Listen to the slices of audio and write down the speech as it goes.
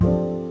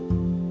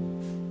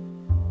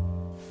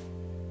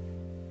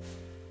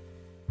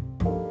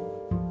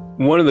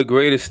One of the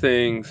greatest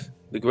things,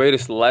 the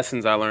greatest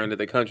lessons I learned at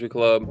the country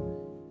club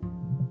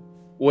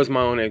was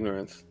my own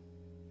ignorance.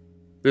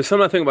 There's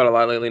something I think about a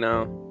lot lately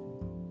now,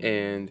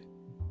 and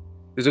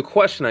there's a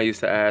question I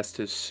used to ask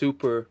to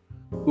super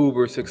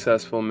uber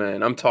successful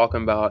men. I'm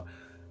talking about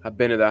I've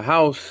been to their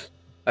house,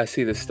 I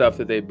see the stuff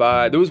that they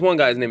buy. There was one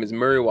guy's name is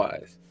Murray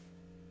Wise.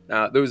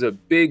 Now, there was a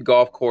big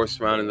golf course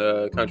surrounding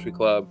the country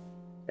club,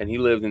 and he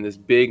lived in this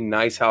big,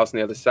 nice house on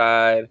the other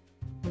side.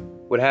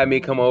 Would have me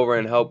come over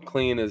and help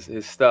clean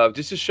his stuff,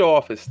 just to show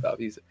off his stuff.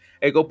 He's,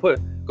 hey, go put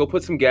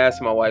some gas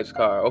in my wife's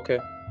car, okay?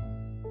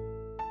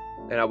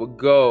 And I would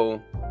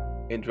go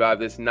and drive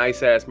this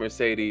nice ass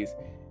Mercedes,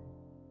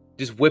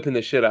 just whipping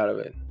the shit out of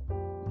it,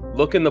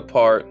 looking the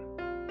part,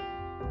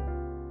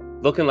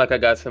 looking like I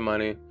got some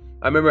money.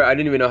 I remember I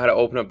didn't even know how to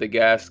open up the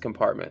gas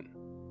compartment,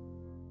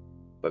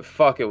 but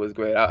fuck, it was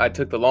great. I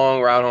took the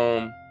long route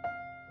home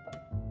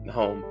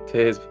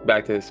to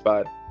back to his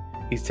spot.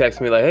 He's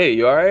texting me like, "Hey,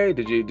 you all right?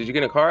 Did you get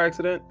in a car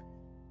accident?"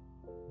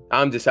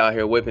 I'm just out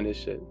here whipping this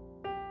shit.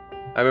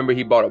 I remember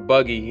he bought a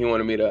buggy. He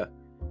wanted me to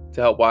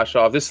help wash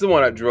off. This is the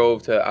one I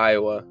drove to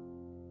Iowa,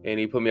 and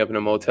he put me up in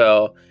a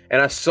motel.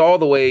 And I saw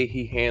the way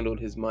he handled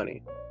his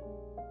money.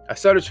 I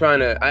started trying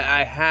to,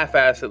 I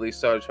half-assedly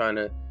started trying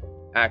to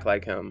act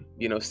like him.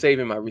 You know,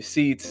 saving my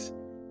receipts,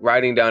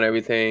 writing down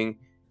everything,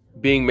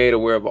 being made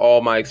aware of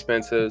all my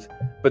expenses.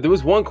 But there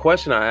was one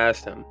question I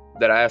asked him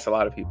that I asked a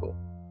lot of people.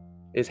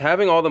 Is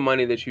having all the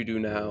money that you do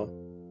now,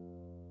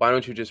 why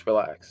don't you just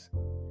relax?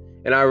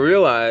 And I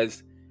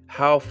realized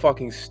how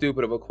fucking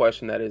stupid of a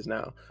question that is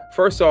now.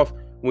 First off,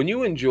 when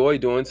you enjoy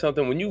doing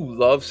something, when you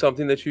love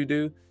something that you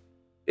do,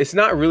 it's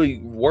not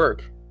really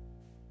work.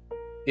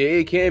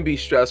 It can be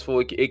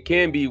stressful. It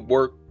can be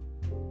work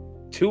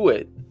to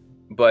it.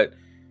 But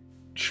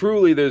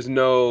truly, there is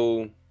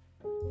no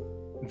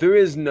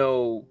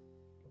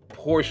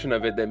portion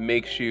of it that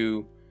makes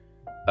you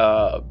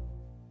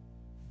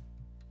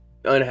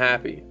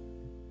unhappy.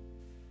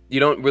 You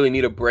don't really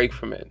need a break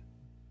from it.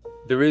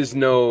 There is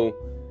nothing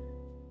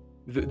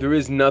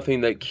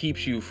that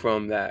keeps you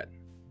from that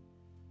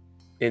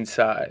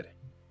inside.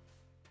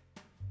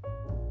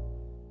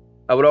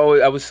 I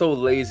was so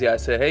lazy. I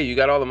said, hey, you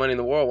got all the money in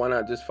the world. Why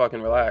not just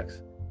fucking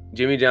relax?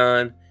 Jimmy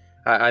John,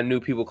 I knew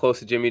people close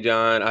to Jimmy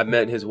John. I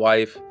met his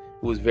wife,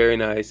 who was very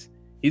nice.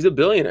 He's a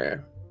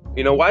billionaire.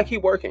 You know, why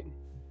keep working?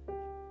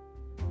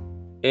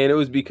 And it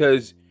was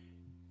because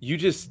you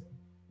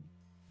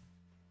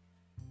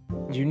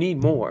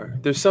need more.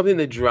 There's something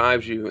that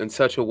drives you in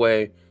such a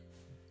way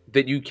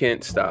that you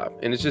can't stop.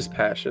 And it's just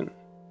passion.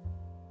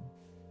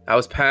 I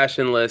was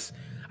passionless.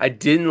 I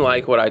didn't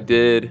like what I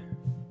did.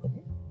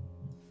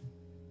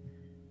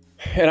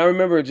 And I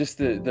remember just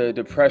the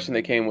depression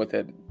that came with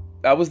it.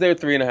 I was there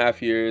 3.5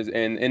 years.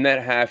 And in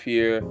that half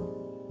year,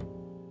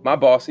 my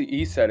boss,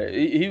 he said it.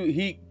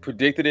 He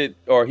predicted it,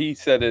 or he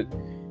said it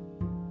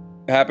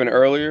happened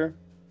earlier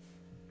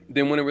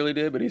than when it really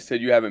did. But he said,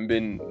 you haven't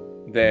been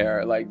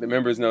there. Like, the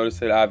members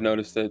noticed it. I've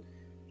noticed it.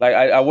 Like,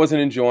 I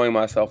wasn't enjoying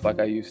myself like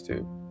I used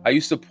to. I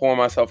used to pour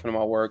myself into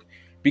my work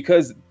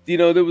because, you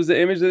know, there was the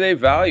image that they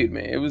valued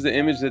me. It was the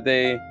image that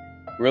they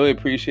really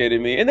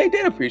appreciated me. And they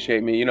did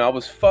appreciate me. You know, I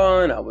was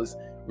fun. I was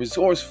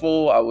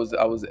resourceful. I was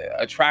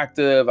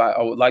attractive. I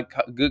would like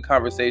good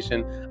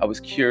conversation. I was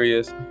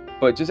curious.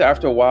 But just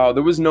after a while,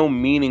 there was no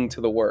meaning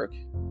to the work.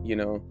 You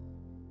know,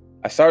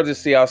 I started to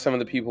see how some of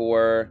the people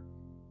were.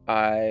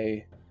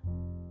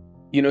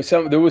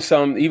 There was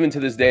some, even to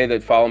this day,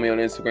 that follow me on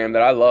Instagram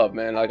that I love,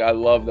 man. Like, I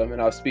love them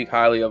and I'll speak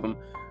highly of them.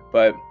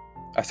 But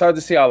I started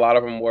to see how a lot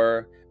of them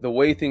were, the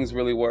way things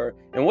really were,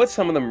 and what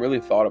some of them really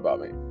thought about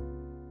me,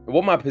 and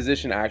what my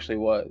position actually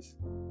was.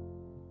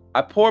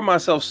 I poured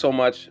myself so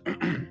much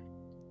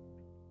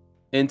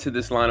into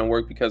this line of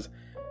work because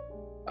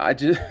I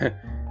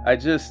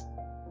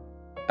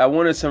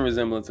wanted some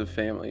resemblance of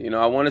family. You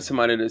know, I wanted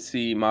somebody to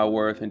see my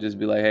worth and just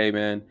be like, hey,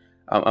 man,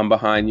 I'm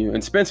behind you.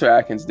 And Spencer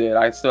Atkins did.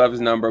 I still have his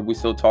number. We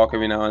still talk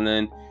every now and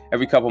then.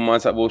 Every couple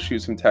months, I will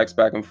shoot some texts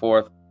back and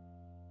forth.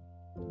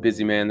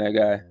 Busy man, that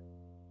guy.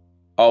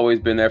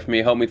 Always been there for me.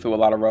 Helped me through a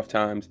lot of rough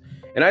times.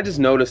 And I just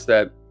noticed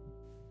that,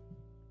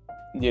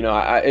 you know,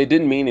 it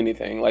didn't mean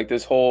anything. Like,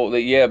 this whole,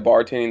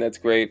 bartending, that's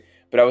great.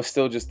 But I was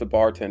still just the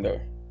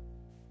bartender.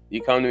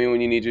 You come to me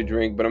when you need your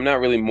drink, but I'm not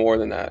really more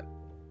than that.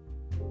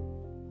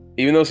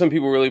 Even though some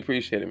people really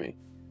appreciated me.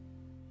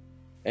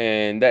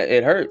 And that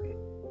it hurt.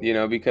 You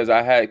know, because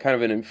I had kind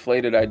of an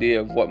inflated idea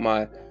of what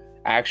my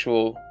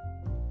actual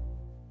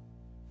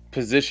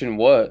position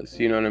was.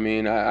 You know what I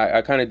mean?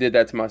 I kind of did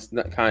that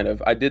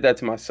I did that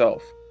to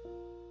myself.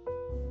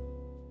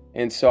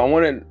 And so I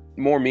wanted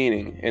more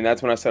meaning. And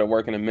that's when I started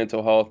working in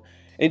mental health.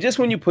 And just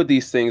when you put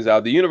these things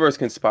out, the universe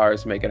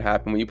conspires to make it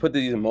happen. When you put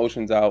these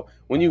emotions out,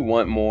 when you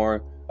want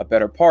more, a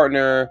better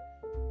partner,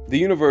 the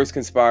universe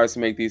conspires to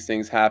make these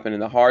things happen,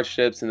 and the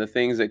hardships and the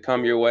things that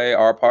come your way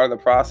are a part of the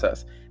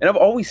process. And I've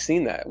always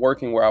seen that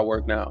working where I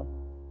work now.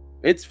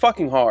 It's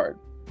fucking hard.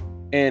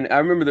 And I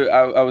remember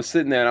I was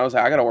sitting there and I was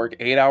like, I gotta work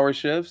 8-hour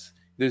shifts.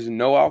 There's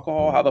no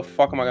alcohol. How the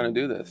fuck am I gonna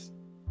do this?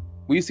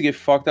 We used to get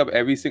fucked up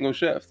every single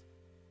shift.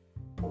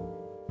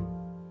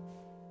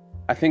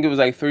 I think it was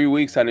like 3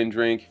 weeks I didn't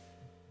drink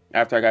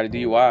after I got a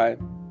DUI.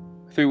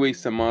 3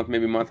 weeks to a month,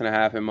 maybe a month and a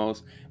half at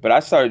most. But I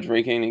started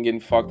drinking and getting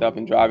fucked up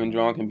and driving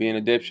drunk and being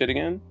a dipshit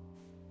again.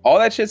 All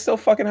that shit still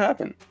fucking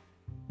happened.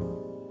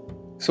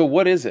 So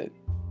what is it?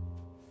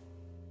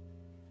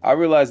 I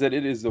realized that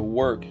it is the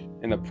work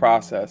and the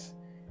process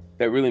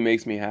that really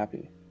makes me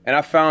happy. And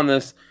I found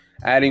this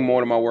adding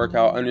more to my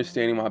workout,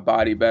 understanding my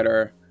body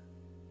better,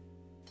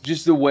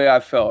 just the way I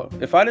felt.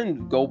 If I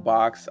didn't go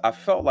box, I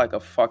felt like a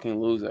fucking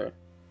loser.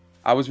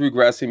 I was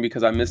regressing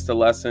because I missed a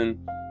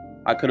lesson.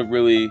 I could have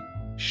really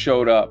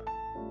showed up.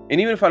 And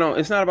even if I don't,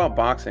 it's not about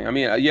boxing. I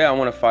mean, yeah, I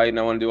want to fight and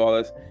I want to do all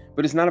this,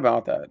 but it's not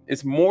about that.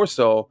 It's more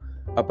so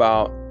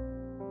about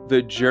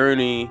the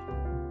journey,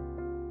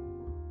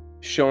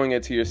 showing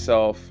it to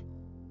yourself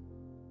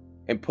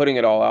and putting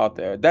it all out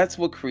there. That's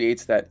what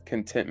creates that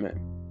contentment.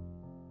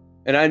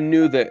 And I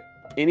knew that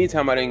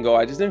anytime I didn't go,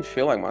 I just didn't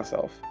feel like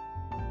myself.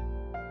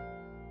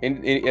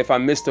 And if I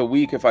missed a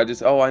week, if I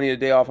just, I need a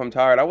day off, I'm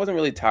tired. I wasn't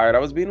really tired. I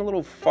was being a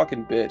little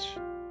fucking bitch.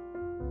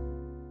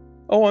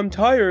 Oh, I'm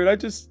tired.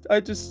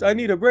 I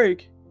need a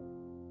break.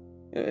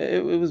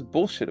 It was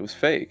bullshit. It was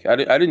fake. I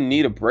didn't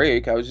need a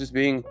break. I was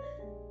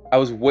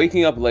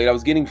waking up late. I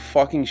was getting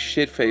fucking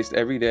shit-faced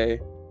every day.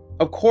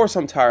 Of course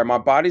I'm tired. My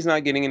body's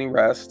not getting any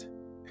rest.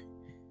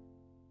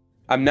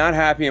 I'm not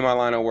happy in my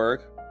line of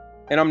work.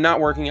 And I'm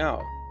not working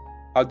out.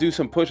 I'll do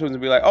some push-ups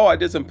and be like, I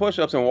did some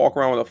push-ups, and walk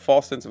around with a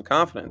false sense of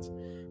confidence.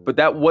 But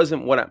that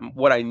wasn't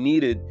what I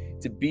needed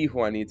to be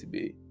who I need to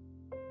be.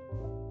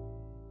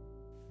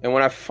 And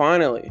when I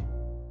finally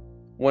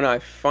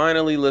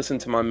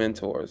listened to my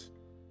mentors,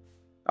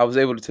 I was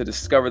able to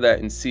discover that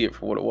and see it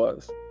for what it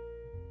was.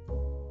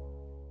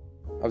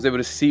 I was able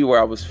to see where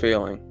I was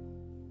failing.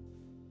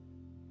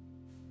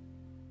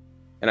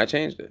 And I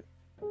changed it.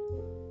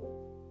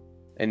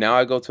 And now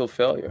I go till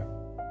failure.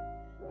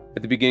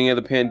 At the beginning of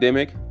the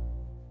pandemic,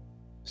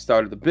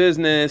 started the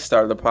business,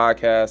 started the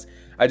podcast.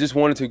 I just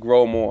wanted to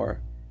grow more.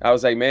 I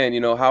was like, man,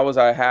 how was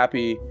I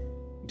happy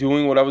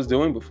doing what I was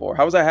doing before?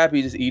 How was I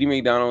happy just eating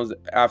McDonald's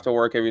after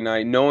work every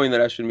night, knowing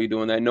that I shouldn't be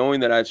doing that, knowing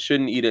that I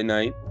shouldn't eat at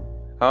night?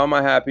 How am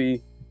I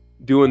happy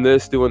doing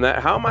this, doing that?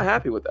 How am I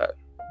happy with that?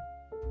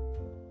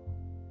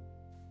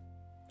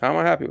 How am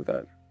I happy with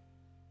that?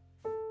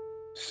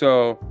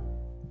 So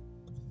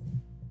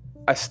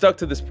I stuck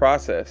to this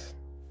process.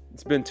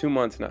 It's been 2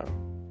 months now.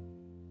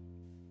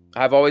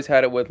 I've always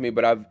had it with me,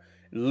 but I've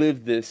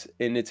lived this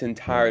in its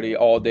entirety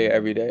all day,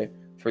 every day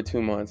for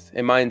 2 months.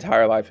 And my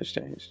entire life has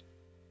changed.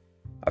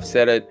 I've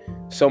said it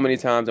so many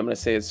times. I'm going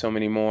to say it so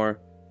many more.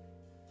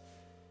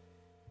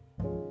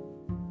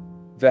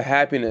 The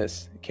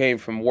happiness came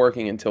from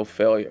working until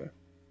failure.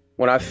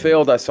 When I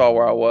failed, I saw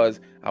where I was.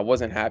 I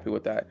wasn't happy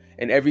with that.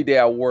 And every day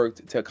I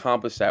worked to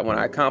accomplish that. When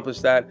I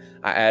accomplished that,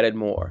 I added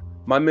more.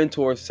 My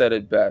mentor said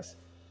it best.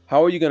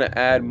 How are you going to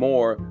add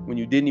more when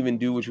you didn't even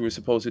do what you were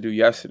supposed to do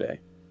yesterday?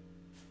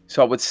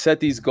 So I would set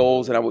these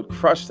goals and I would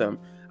crush them.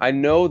 I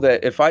know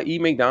that if I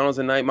eat McDonald's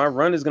at night, my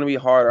run is going to be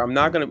harder. I'm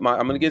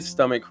going to get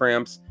stomach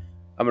cramps.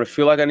 I'm going to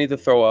feel like I need to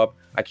throw up.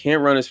 I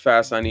can't run as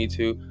fast as I need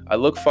to. I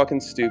look fucking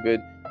stupid.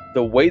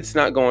 The weight's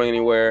not going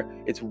anywhere.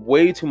 It's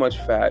way too much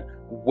fat,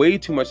 way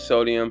too much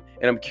sodium.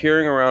 And I'm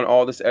carrying around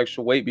all this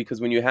extra weight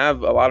because when you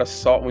have a lot of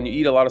salt, when you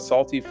eat a lot of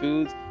salty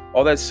foods,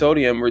 all that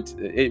sodium,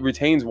 it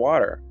retains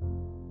water.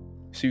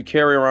 So you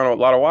carry around a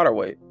lot of water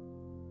weight.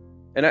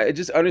 And I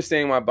just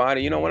understanding my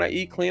body, when I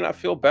eat clean, I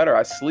feel better.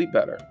 I sleep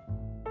better.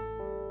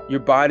 Your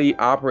body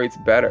operates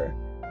better.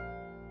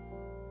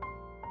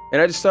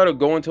 And I just started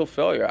going till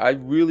failure. I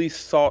really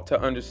sought to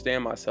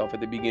understand myself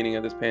at the beginning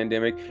of this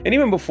pandemic. And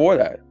even before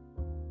that,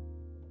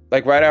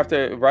 like right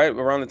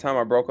around the time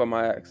I broke up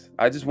my ex,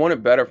 I just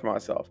wanted better for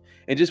myself.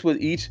 And just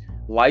with each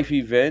life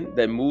event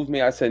that moved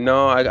me, I said,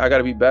 no, I got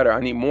to be better. I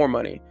need more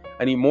money.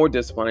 I need more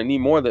discipline. I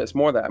need more of this,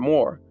 more of that,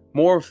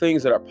 more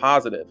things that are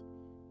positive.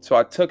 So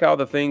I took out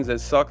the things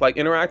that sucked, like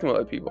interacting with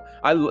other people.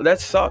 That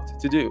sucked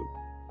to do.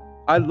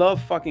 I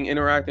love fucking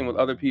interacting with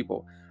other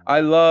people. I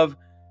love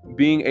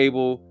being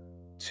able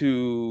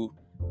to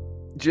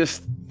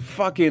just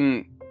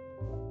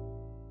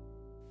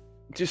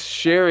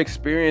share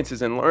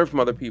experiences and learn from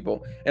other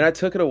people. And I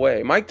took it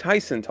away. Mike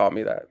Tyson taught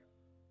me that.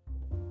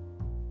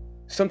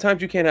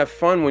 Sometimes you can't have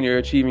fun when you're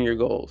achieving your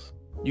goals.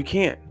 You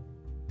can't.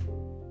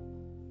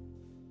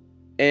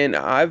 And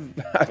I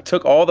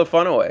took all the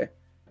fun away.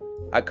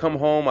 I come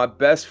home, my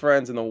best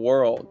friends in the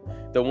world,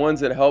 the ones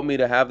that helped me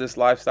to have this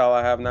lifestyle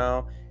I have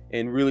now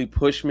and really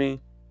push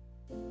me,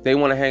 they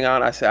want to hang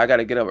out. I say, I got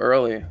to get up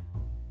early.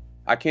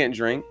 I can't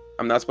drink.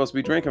 I'm not supposed to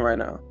be drinking right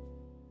now.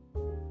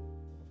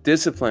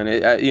 Discipline,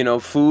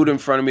 food in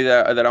front of me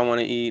that I want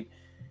to eat.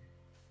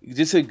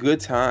 Just a good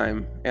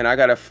time. And I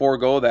got to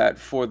forego that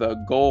for the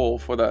goal,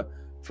 for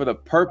the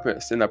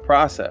purpose and the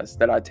process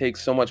that I take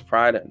so much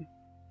pride in.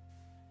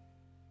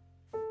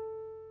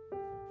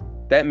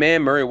 That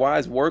man, Murray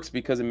Wise, works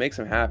because it makes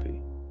him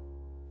happy.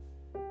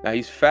 Now,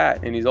 he's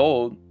fat and he's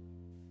old.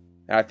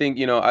 And I think,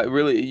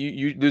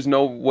 there's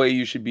no way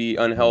you should be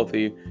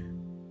unhealthy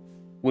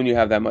when you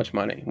have that much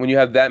money, when you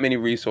have that many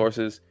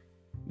resources,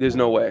 There's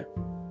no way.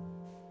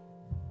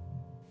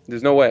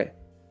 There's no way.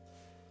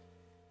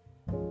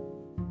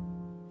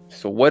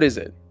 So what is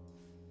it?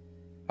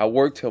 I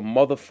work till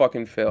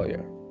motherfucking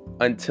failure.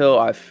 Until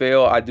I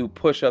fail, I do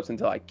push-ups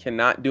until I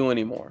cannot do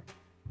anymore.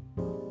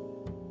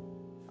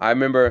 I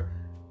remember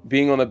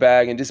being on the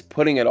bag and just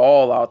putting it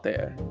all out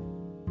there.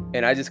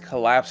 And I just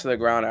collapsed to the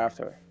ground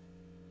after.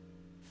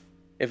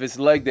 If it's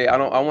leg day, I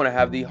want to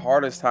have the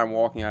hardest time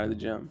walking out of the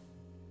gym.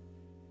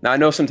 Now, I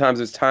know sometimes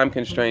there's time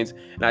constraints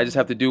and I just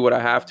have to do what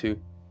I have to.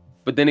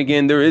 But then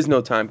again, there is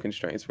no time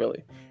constraints,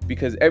 really.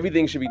 Because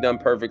everything should be done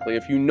perfectly.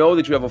 If you know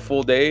that you have a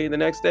full day the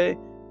next day,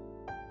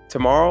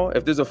 tomorrow,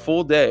 if there's a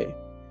full day,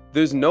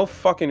 there's no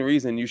fucking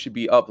reason you should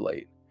be up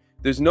late.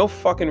 There's no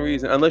fucking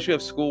reason, unless you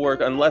have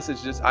schoolwork, unless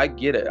it's just, I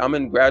get it. I'm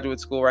in graduate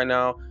school right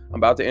now. I'm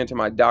about to enter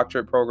my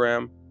doctorate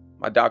program,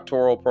 my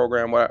doctoral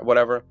program,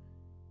 whatever.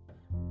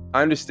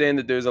 I understand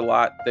that there's a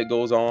lot that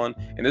goes on,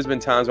 and there's been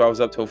times where I was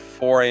up till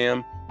 4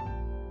 a.m.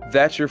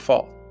 That's your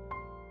fault.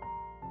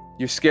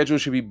 Your schedule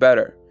should be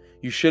better.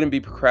 You shouldn't be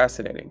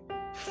procrastinating.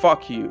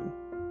 Fuck you.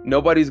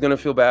 Nobody's going to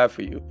feel bad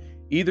for you.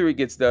 Either it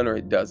gets done or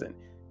it doesn't.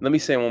 Let me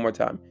say it one more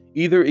time.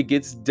 Either it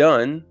gets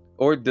done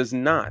or it does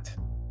not.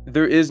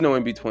 There is no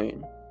in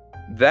between.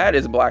 That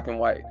is black and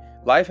white.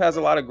 Life has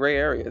a lot of gray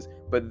areas,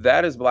 but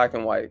that is black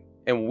and white.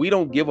 And we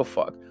don't give a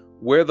fuck.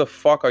 Where the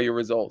fuck are your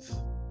results?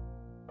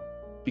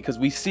 Because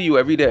we see you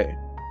every day.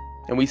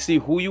 And we see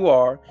who you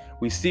are.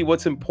 We see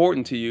what's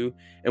important to you.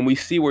 And we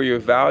see where your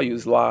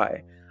values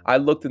lie. I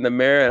looked in the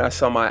mirror and I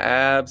saw my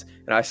abs.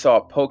 And I saw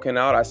it poking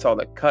out. I saw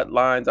the cut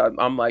lines.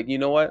 I'm like, you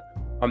know what?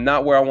 I'm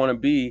not where I want to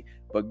be.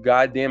 But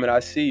God damn it, I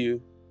see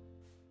you.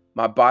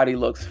 My body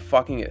looks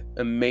fucking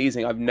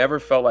amazing. I've never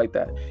felt like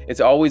that.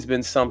 It's always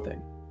been something.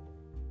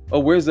 Oh,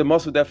 where's the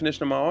muscle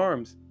definition of my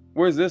arms?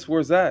 Where's this?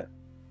 Where's that?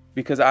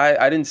 Because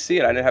I didn't see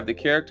it. I didn't have the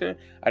character.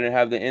 I didn't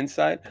have the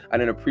insight. I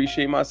didn't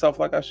appreciate myself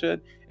like I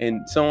should.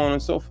 And so on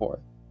and so forth.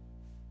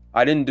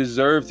 I didn't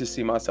deserve to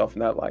see myself in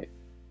that light.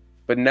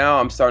 But now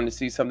I'm starting to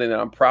see something that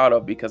I'm proud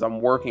of because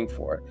I'm working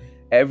for it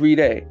every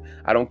day.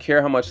 I don't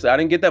care how much sleep. I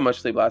didn't get that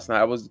much sleep last night.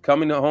 I was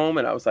coming home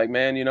and I was like,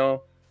 man, you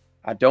know,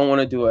 I don't want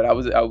to do it. I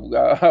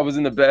was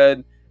in the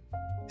bed,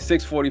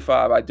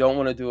 6:45. I don't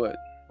want to do it.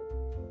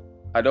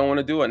 I don't want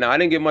to do it. Now, I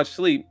didn't get much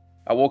sleep.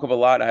 I woke up a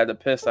lot. I had to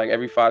piss like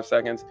every 5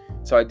 seconds.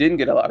 So I didn't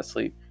get a lot of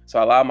sleep. So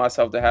I allowed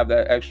myself to have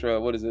that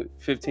extra,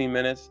 15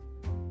 minutes.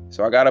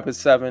 So I got up at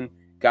 7,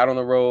 got on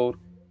the road.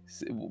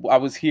 I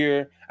was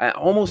here. I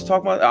almost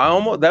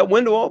that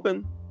window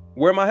open.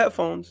 Where are my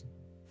headphones?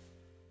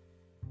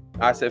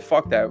 I said,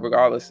 fuck that.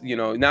 Regardless, you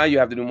know, now you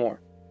have to do more.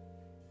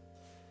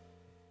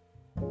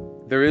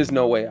 There is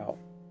no way out.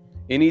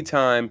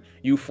 Anytime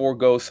you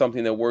forego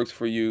something that works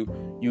for you,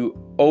 you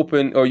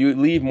open or you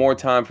leave more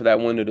time for that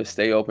window to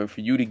stay open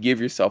for you to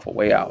give yourself a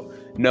way out.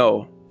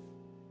 No.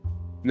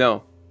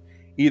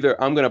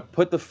 Either I'm going to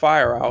put the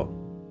fire out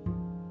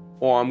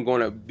or I'm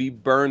going to be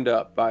burned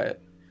up by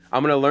it.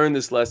 I'm going to learn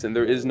this lesson.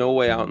 There is no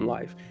way out in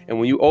life. And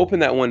when you open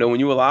that window, when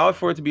you allow it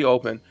for it to be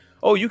open,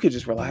 oh, you could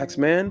just relax,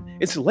 man.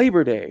 It's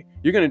Labor Day.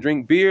 You're going to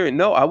drink beer. And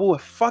no, I will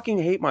fucking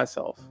hate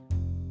myself.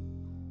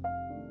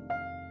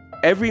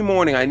 Every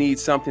morning I need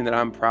something that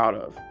I'm proud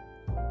of.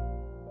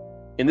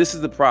 And this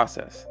is the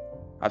process.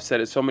 I've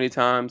said it so many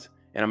times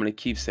and I'm going to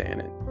keep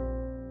saying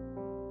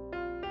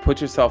it.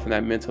 Put yourself in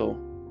that mental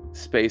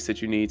space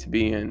that you need to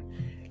be in.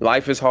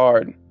 Life is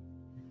hard.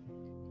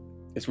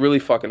 It's really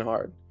fucking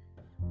hard.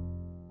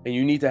 And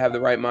you need to have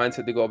the right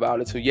mindset to go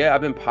about it. So yeah,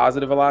 I've been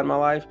positive a lot in my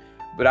life,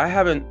 but I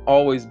haven't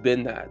always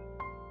been that.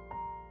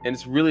 And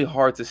it's really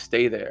hard to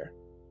stay there.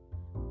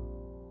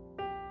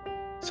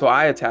 So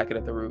I attack it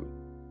at the root.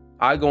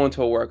 I go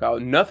into a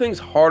workout. Nothing's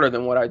harder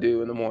than what I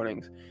do in the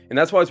mornings. And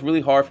that's why it's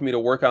really hard for me to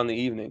work out in the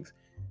evenings.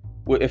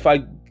 If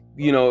I,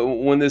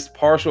 when this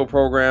partial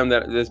program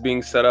that's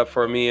being set up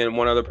for me and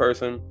one other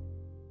person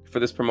for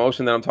this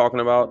promotion that I'm talking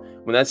about,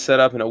 when that's set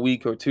up in a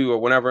week or two or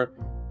whenever,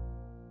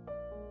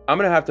 I'm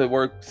going to have to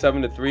work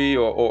 7 to 3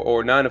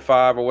 or 9 to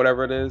 5 or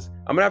whatever it is.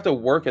 I'm going to have to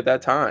work at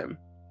that time,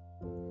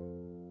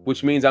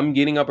 which means I'm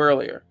getting up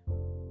earlier,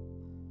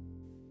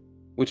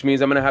 which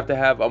means I'm going to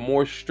have a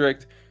more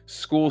strict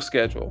school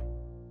schedule.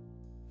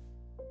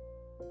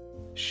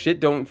 Shit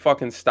don't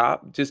fucking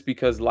stop just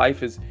because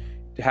life is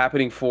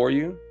happening for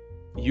you.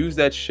 Use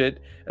that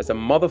shit as a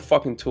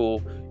motherfucking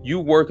tool. You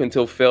work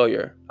until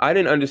failure. I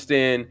didn't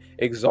understand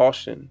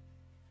exhaustion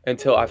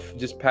until I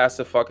just passed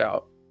the fuck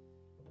out.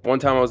 One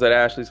time I was at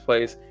Ashley's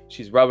place.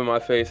 She's rubbing my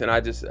face and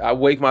I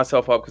wake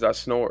myself up because I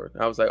snored.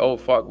 I was like, oh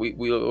fuck, we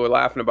were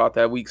laughing about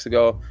that weeks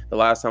ago, the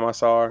last time I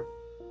saw her.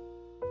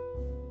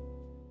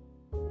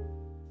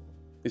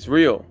 It's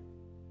real.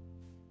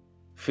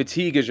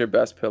 Fatigue is your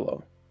best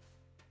pillow.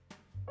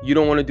 You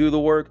don't want to do the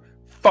work?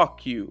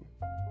 Fuck you.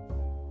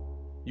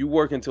 You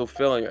work until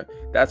failure.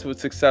 That's what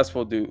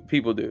successful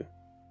people do.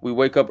 We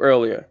wake up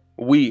earlier.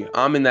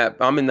 I'm in that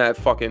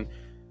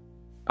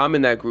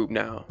group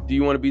now. Do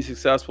you want to be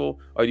successful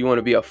or do you want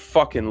to be a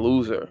fucking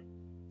loser?